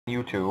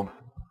YouTube.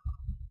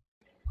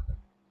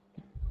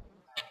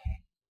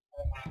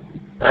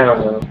 I don't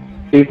know.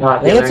 Be popular.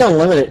 I think it's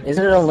unlimited.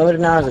 Isn't it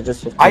unlimited now, or is it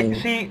just 15? I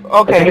see.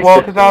 Okay,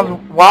 well, because I was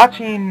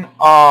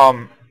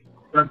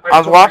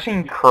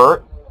watching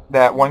Kurt,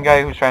 that one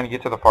guy who's trying to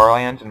get to the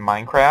Farlands in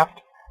Minecraft,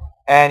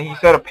 and he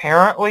said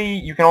apparently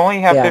you can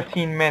only have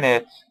 15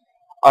 minutes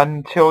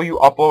until you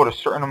upload a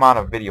certain amount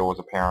of videos.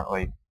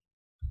 Apparently.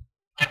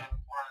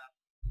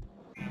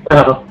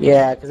 Oh.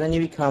 Yeah, because then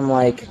you become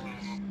like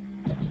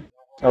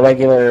a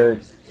regular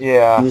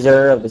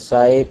user of the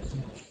site.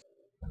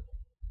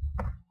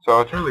 So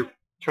it's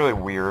really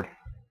weird.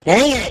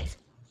 Dang it!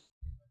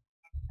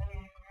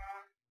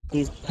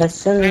 He's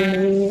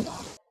pissing.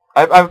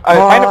 I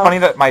find it funny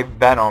that my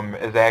Venom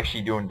is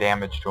actually doing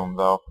damage to him,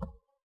 though.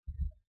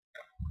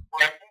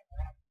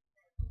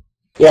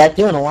 Yeah, it's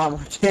doing a lot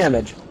more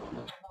damage.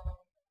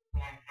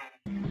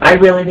 I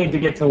really need to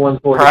get to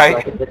 140 so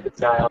I can hit the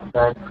guy all the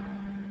time.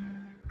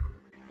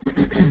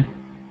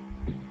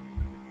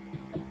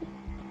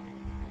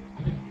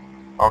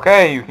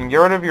 Okay, you can get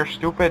rid of your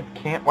stupid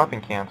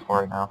weapon cancel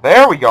right now.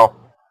 There we go!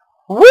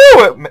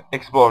 Woo!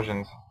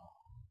 Explosions.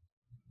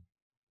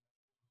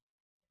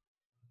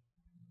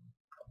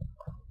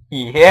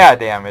 Yeah,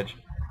 damage.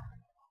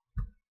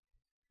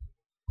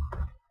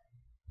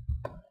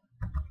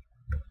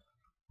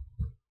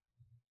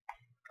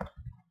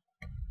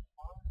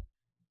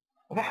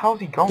 Where the hell is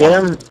he going?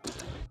 Get him.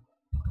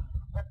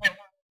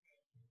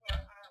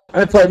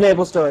 I played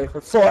Maplestory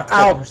for 4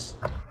 hours.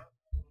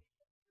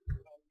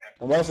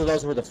 And most of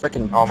those were the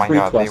frickin' Oh my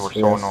god, they were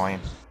so annoying.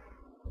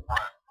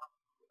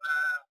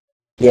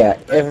 Yeah,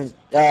 if,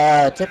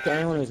 tip to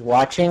anyone who's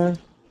watching,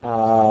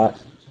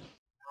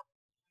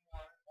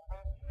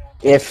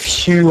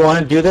 if you want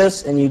to do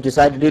this and you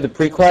decide to do the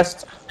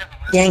pre-quest,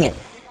 dang it.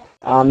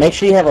 Make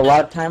sure you have a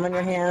lot of time on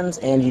your hands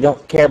and you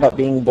don't care about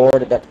being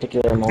bored at that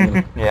particular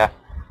moment. Yeah.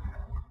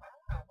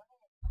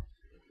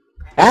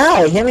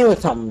 Ow, he hit me with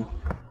something.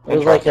 It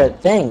was like a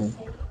thing.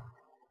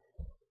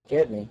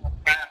 Scared me.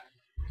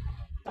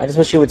 I just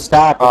wish you would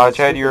stop.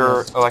 Chad,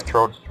 your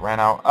electrodes ran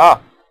out. Ah!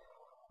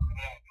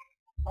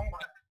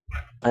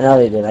 I know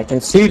they did. I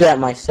can see that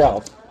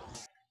myself.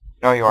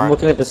 No, you aren't. I'm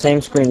looking at the same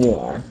screen you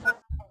are.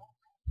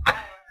 I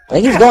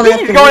think he's going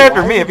after me. He's going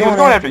after me. If he was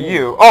going after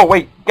you. Oh,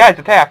 wait. Guys,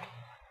 attack.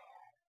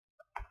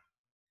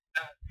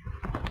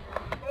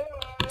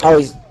 Oh,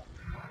 he's...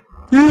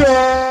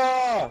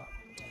 Yeah!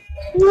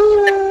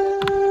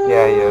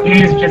 Yeah, he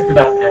is. He's just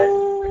about dead.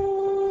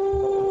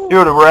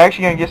 Dude, we're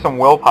actually going to get some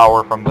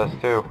willpower from this,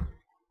 too.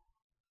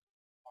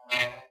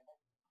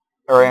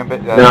 Or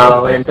ambition.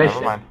 No,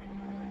 ambition. Never mind.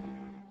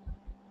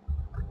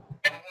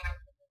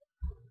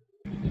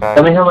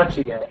 Tell me how much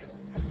you get.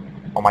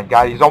 Oh my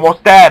god, he's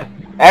almost dead!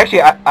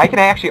 Actually, I can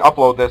actually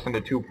upload this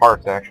into 2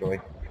 parts, actually.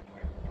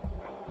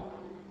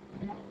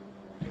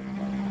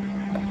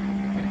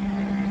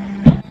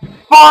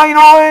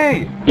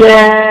 Finally!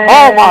 Yay!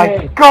 Oh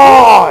my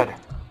god!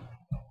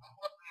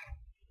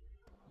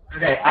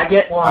 Okay, I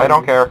get one. I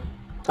don't care.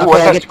 Ooh, Okay,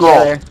 what's I that get scroll?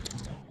 the other.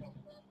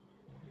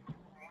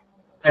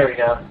 There we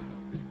go.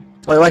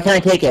 Wait, why can't I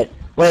take it?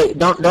 Wait,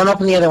 don't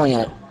open the other one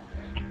yet.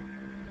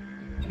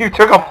 You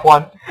took a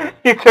plunge.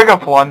 You took a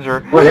plunger.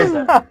 What is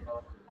that?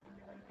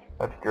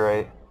 That's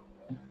great.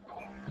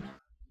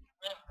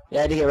 Yeah,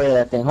 I had to get rid of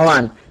that thing. Hold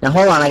on. Now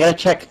hold on, I gotta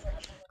check.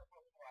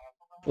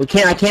 I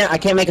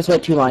can't make us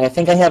wait too long. I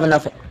think I have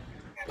enough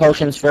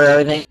potions for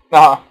everything,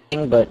 but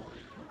I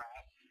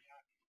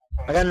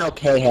got an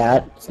okay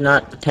hat. It's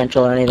not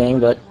potential or anything,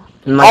 but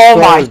my oh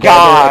my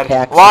god!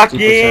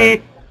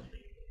 Lucky!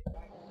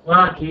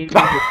 Lucky.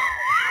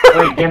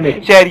 Wait, give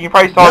me. Chad, you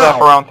probably saw that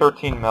for around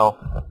 13 mil.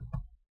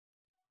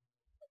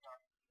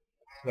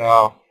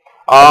 So,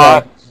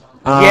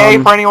 yay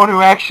for anyone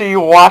who actually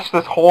watched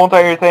this whole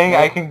entire thing.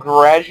 I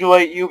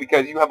congratulate you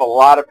because you have a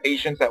lot of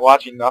patience at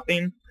watching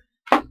nothing.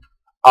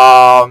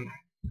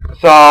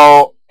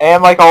 So,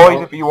 and like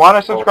always, if you want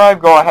to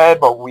subscribe, go ahead,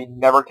 but we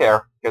never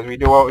care because we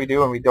do what we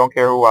do and we don't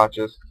care who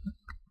watches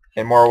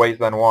in more ways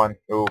than one.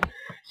 Ooh.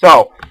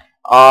 So,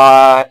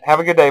 have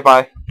a good day.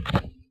 Bye.